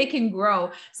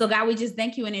 So God, we just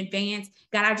thank you in advance.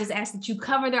 God, I just ask that you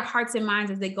cover their hearts and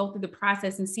minds as they go through the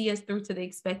process and see us through to the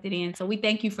expected end. So we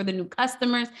thank you for the new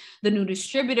customers, the new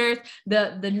distributors,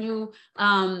 the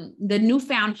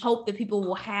newfound hope that people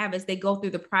will have as they go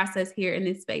through the process here in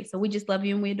this space. So we just love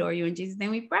you and we adore you. In Jesus'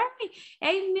 name we pray.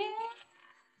 Amen.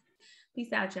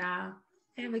 Peace out, y'all.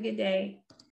 Have a good day.